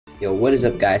Yo, what is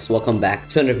up guys? Welcome back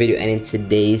to another video, and in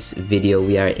today's video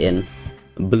we are in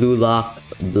Blue Lock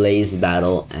Blaze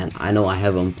Battle, and I know I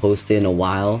haven't posted in a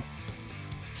while,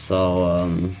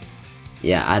 so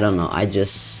yeah, I don't know, I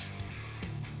just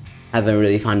haven't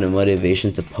really found the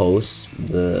motivation to post,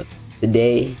 but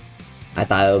today I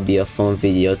thought it would be a fun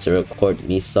video to record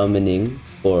me summoning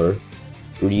for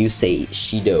Ryusei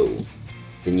Shidou,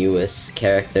 the newest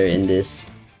character in this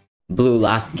Blue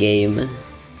Lock game,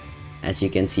 as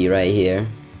you can see right here.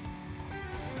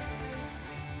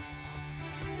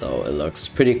 So it looks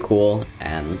pretty cool,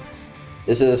 and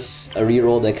this is a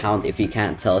rerolled account. If you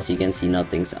can't tell, so you can see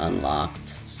nothing's unlocked.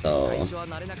 So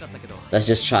let's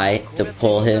just try to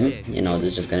pull him. You know, this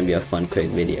is just gonna be a fun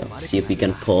quick video. See if we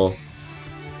can pull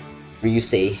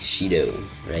Ryusei Shidou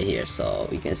right here. So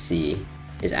we can see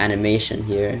his animation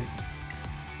here.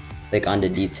 Click on the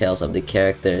details of the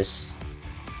characters.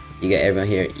 You got everyone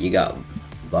here. You got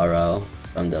Borrow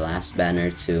from the last banner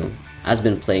too. I've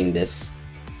been playing this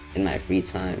in my free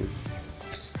time,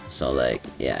 so like,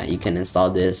 yeah, you can install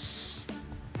this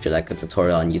if you like a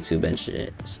tutorial on YouTube and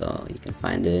shit, so you can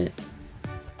find it.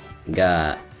 You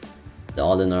got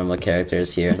all the normal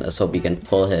characters here. Let's hope you can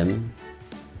pull him.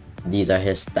 These are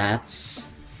his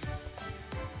stats.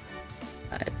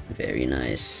 Very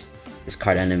nice. His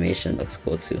card animation looks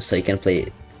cool too. So you can play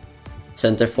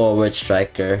center forward,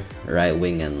 striker, right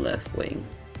wing, and left wing.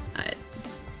 Alright,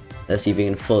 let's see if we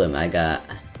can pull him. I got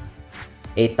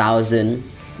 8,000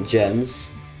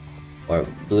 gems, or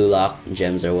Blue Lock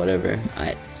gems, or whatever.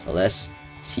 Alright, so let's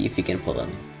see if we can pull him.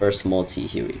 First multi,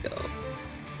 here we go.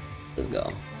 Let's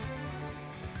go.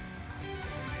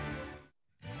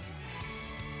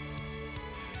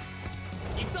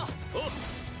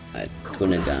 Alright,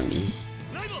 Kunigami.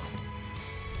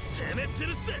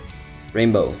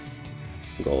 Rainbow.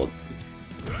 Gold.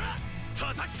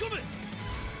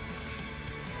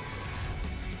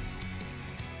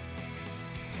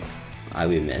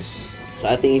 We miss. So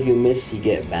I think if you miss, you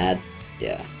get bad.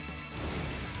 Yeah.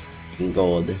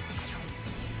 Gold.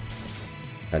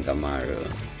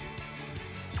 Kagamaru.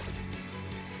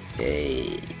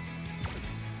 Okay.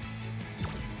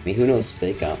 I mean, who knows?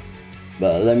 Fake out.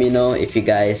 But let me know if you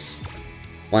guys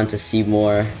want to see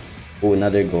more. Oh,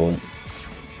 another gold.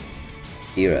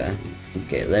 Kira.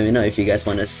 Okay, let me know if you guys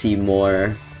want to see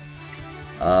more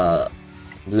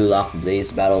Blue Lock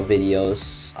Blaze Battle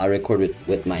videos. I'll record it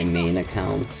with my main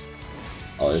account.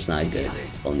 Oh, it's not good.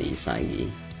 It's only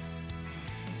Isagi.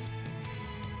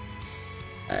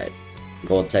 Alright,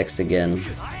 gold text again.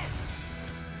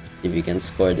 If you can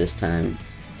score this time.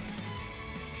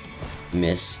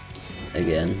 Missed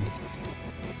again.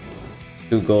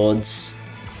 2 golds.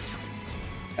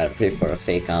 Gotta pray for a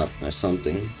fake out or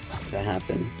something to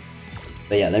happen.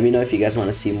 But yeah, let me know if you guys want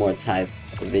to see more type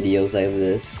of videos like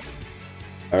this.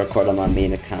 I record on my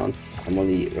main account. I'm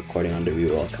only recording on the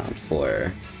reroll account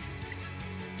for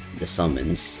the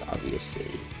summons,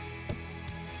 obviously.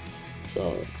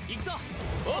 So,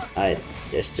 alright,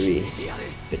 there's 3.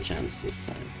 Good chance this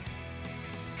time.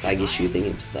 Sagi shooting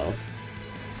himself.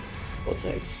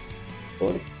 Vortex.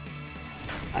 4.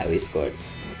 We scored.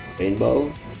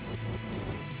 Rainbow.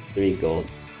 3 gold.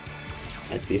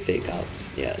 Might be fake out.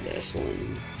 Yeah, there's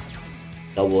 1.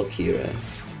 Double Kira.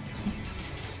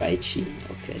 Raichi,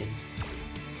 okay.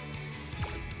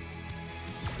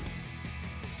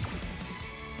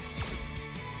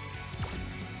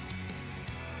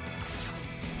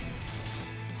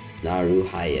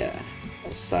 Naruhaya.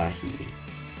 Asahi.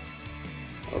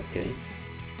 Okay.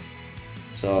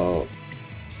 So,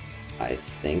 I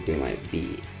think we might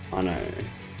be on our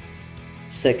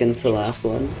second to last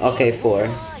one. Okay, 4.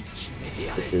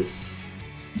 This is...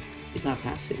 He's not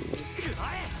passing. What is this?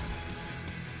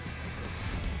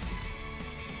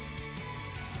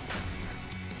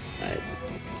 Alright.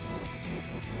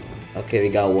 Okay, we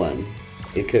got 1.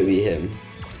 It could be him.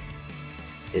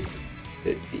 It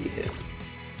could be him.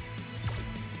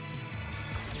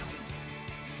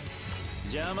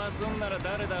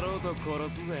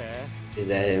 Is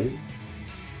that him?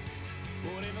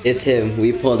 It's him.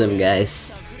 We pulled him,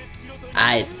 guys.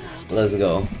 Alright, let's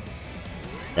go.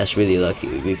 That's really lucky.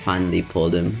 We finally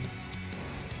pulled him.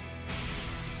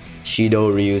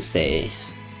 Shidou Ryusei.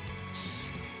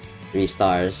 3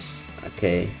 stars.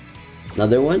 Okay.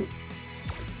 Another one?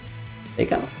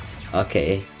 Take out.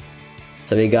 Okay.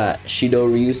 So we got Shidou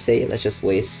Ryusei. Let's just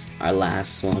waste our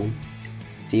last one.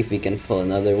 See if we can pull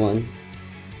another one.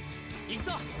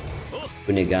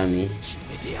 Kunigami.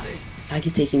 It's like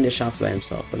he's taking the shots by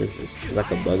himself. What is this? It's like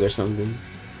a bug or something.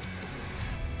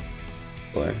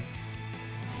 Or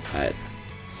alright.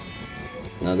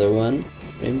 Another one?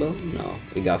 Rainbow? No.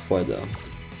 We got 4 though.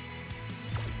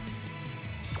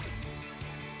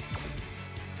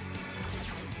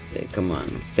 Okay, come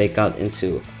on. Fake out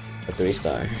into a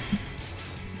 3-star.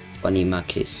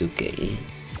 Onimake Suke.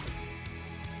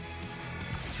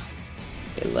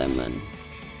 Okay, lemon.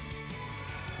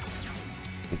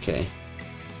 Okay.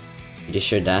 Pretty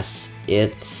sure that's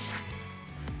it.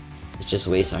 Let's just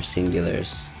waste our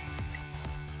singulars.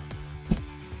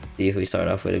 See if we start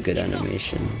off with a good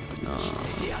animation. No.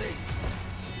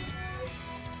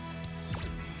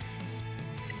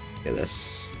 Okay,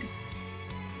 let's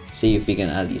see if we can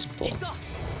at least pull.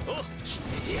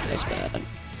 That's bad.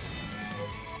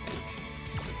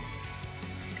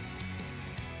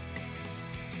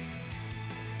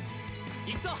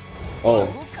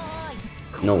 Oh,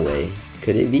 no way.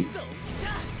 Could it be?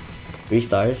 3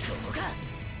 stars?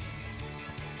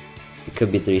 It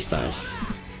could be 3 stars.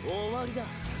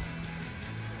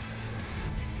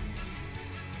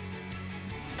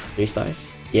 Three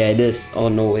stars? Yeah, it is. Oh,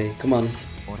 no way. Come on.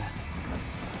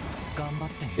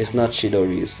 It's not Shidou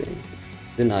Ryusei.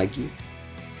 The Nagi.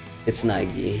 It's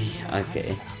Nagi.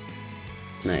 Okay.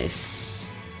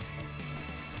 Nice.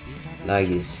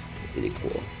 Nagi's really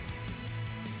cool.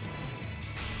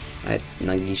 Alright,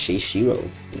 Nagi Shishiro.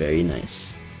 Very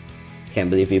nice. Can't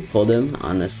believe we pulled him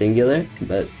on a singular,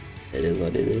 but it is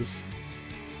what it is.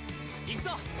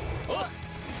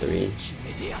 3.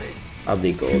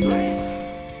 Probably gold.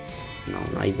 No,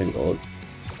 not even gold.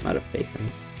 Not a fake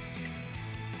one.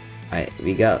 Alright,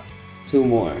 we got 2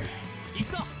 more.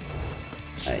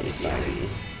 Alright, Nagi.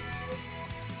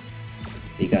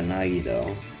 We got Nagi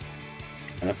though.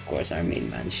 And of course our main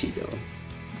man Shidou.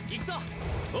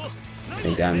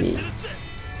 Megami.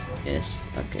 Yes,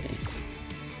 okay.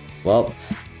 Well,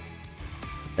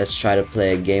 let's try to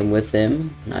play a game with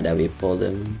him now that we pulled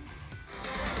him.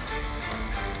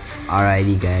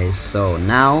 Alrighty guys, so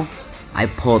now I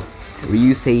pulled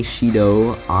Ryusei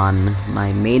Shidou on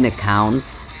my main account.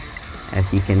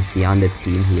 As you can see on the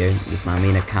team here, this is my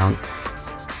main account.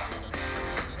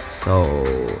 So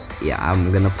yeah,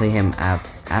 I'm gonna play him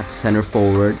at center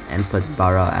forward and put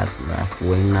Bara at left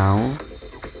wing now.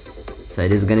 So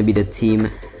it is gonna be the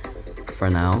team for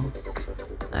now.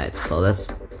 Alright, so let's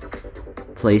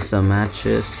play some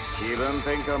matches.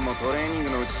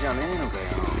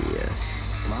 Yes.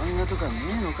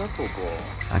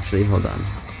 Actually, hold on.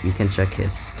 We can check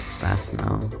his stats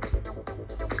now.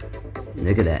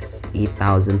 Look at that.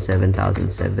 8,000, 7,000,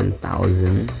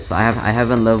 7,000. So I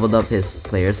haven't leveled up his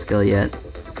player skill yet.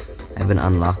 I haven't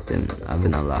unlocked him. I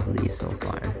haven't unlocked these so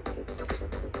far.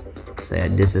 So yeah,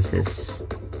 this is his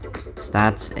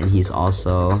stats, and he's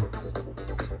also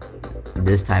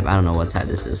this type. I don't know what type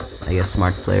this is. I guess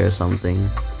smart player or something.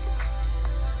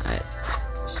 Alright,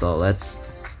 so let's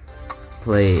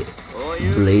play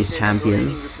Blaze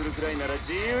Champions.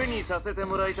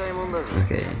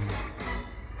 Okay,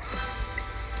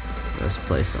 let's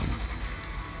play some.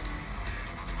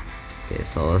 Okay,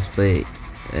 so let's play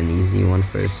an easy one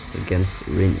first against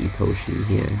Rin Itoshi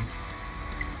here.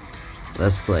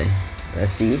 Let's play.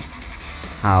 Let's see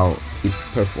how he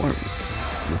performs.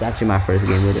 It's actually my first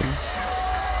game with him.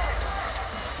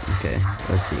 Okay,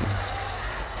 let's see.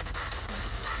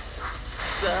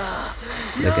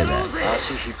 Look at that.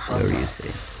 What do you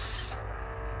say?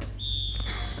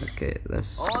 Okay,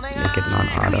 let's make it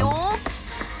non-auto.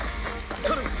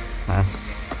 Pass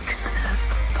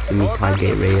to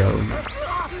Mitage Rayo.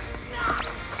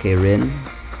 Okay, Rin.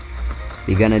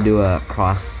 We're gonna do a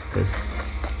cross because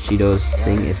Shidou's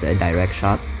thing is a direct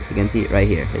shot. So you can see it right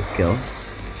here, his skill.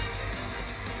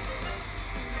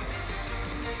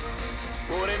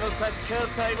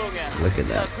 Look at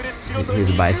that.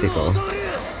 His bicycle.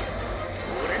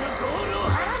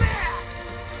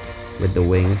 With the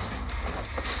wings.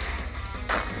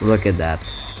 Look at that.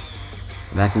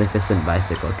 Magnificent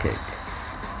bicycle kick.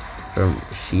 From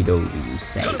Shidou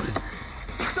Ryusei.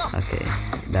 Okay,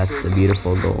 that's a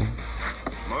beautiful goal.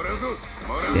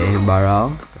 Okay,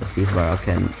 Barao. Let's see if Barao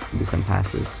can do some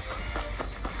passes.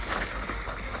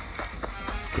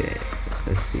 Okay,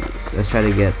 let's see. Let's try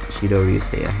to get Shidou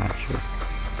Ryusei a hat trick.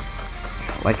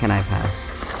 Why can't I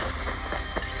pass?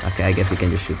 Okay, I guess we can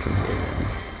just shoot from here then.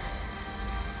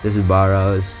 This is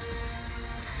Barao's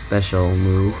special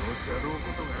move.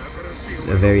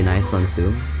 A very nice one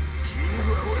too.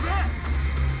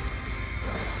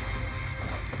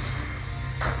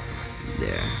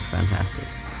 There, fantastic.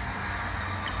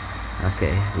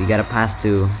 Okay, we gotta pass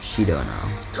to Shidou now,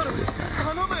 this time.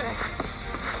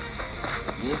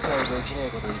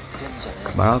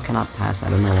 Barao cannot pass, I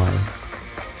don't know why.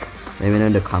 Let me know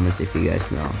in the comments if you guys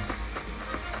know.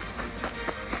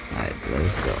 Alright,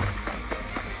 let's go.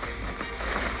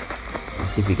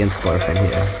 Let's see if we can score from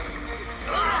here.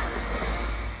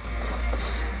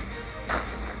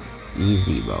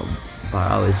 easy, bro.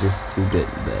 Barao is just too good,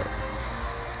 but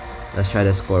let's try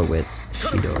to score with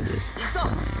Shidou this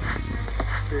time.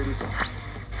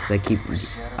 So I keep...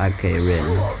 Okay, Rin.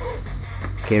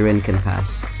 Okay, Rin can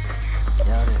pass.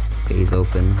 Okay, he's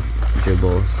open.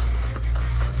 Dribbles.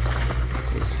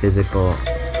 He's physical.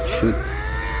 Shoot.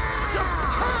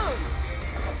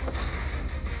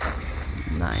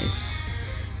 Nice.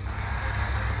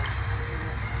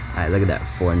 Alright, look at that.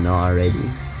 4-0 already.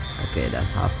 Okay,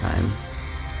 that's halftime.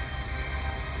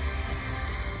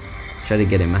 Try to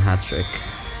get him a hat trick.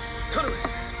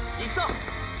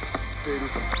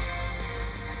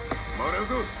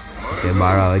 Okay,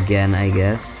 Barao again, I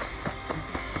guess.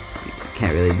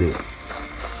 Can't really do it.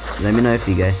 Let me know if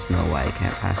you guys know why I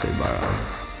can't pass with Barao.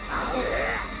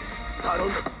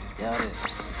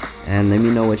 And let me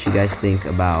know what you guys think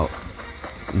about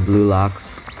Blue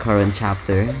Lock's current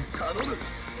chapter.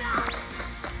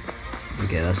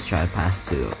 Okay, let's try to pass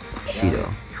to Shidou.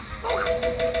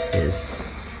 His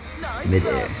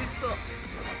mid-air.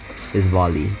 His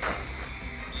volley.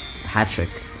 Hat-trick.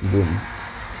 Boom.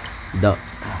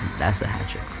 That's a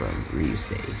hat-trick from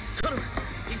Ryusei.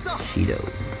 Shidou.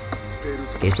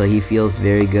 Okay, so he feels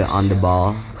very good on the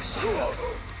ball.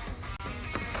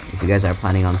 If you guys are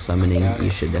planning on summoning, you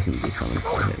should definitely summon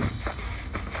for him.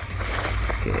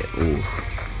 Okay, ooh.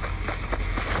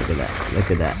 Look at that,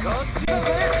 look at that.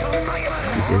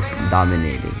 He's just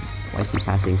dominating. Why is he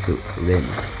passing to Rin?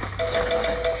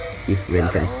 See if Rin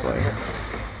can score.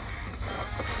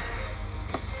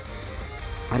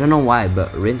 I don't know why,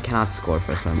 but Rin cannot score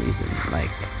for some reason.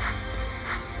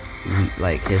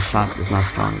 Like his shot is not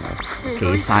strong enough.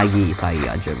 Okay, Isagi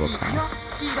got dribble pass.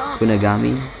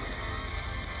 Kunagami.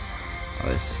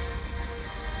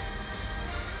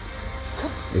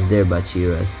 Is there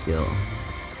Bachira still?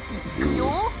 Dude.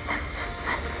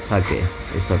 It's okay.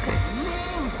 It's okay.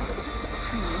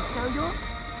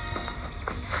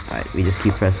 Alright, we just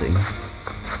keep pressing.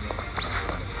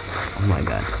 Oh my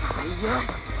god.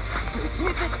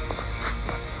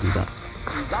 He's up.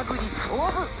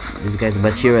 This guy's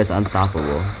Bachira is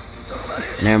unstoppable.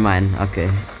 Never mind. Okay.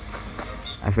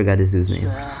 I forgot this dude's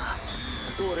name.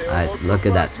 Alright, look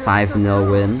at that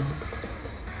 5-0 win.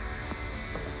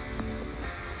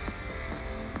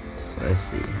 Let's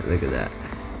see. Look at that.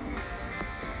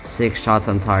 6 shots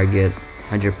on target,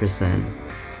 100%.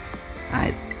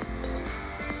 Alright.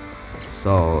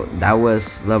 So that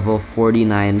was level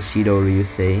 49 Shidou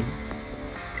Ryusei.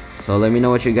 So let me know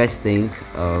what you guys think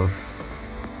of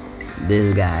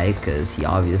this guy, because he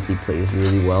obviously plays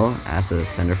really well as a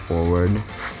center forward.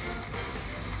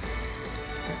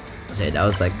 So that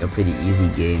was like a pretty easy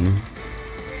game.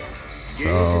 So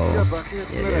yeah,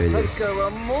 there it is.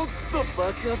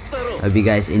 Hope you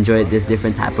guys enjoyed this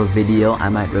different type of video. I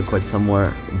might record some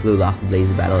more Blue Lock Blaze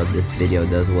battle if this video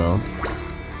does well.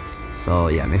 So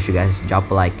yeah, make sure you guys drop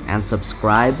a like and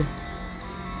subscribe.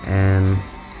 And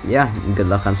yeah, good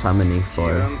luck on summoning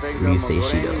for Ryusei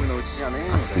Shidou.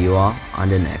 I'll see you all on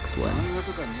the next one.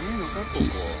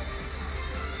 Peace.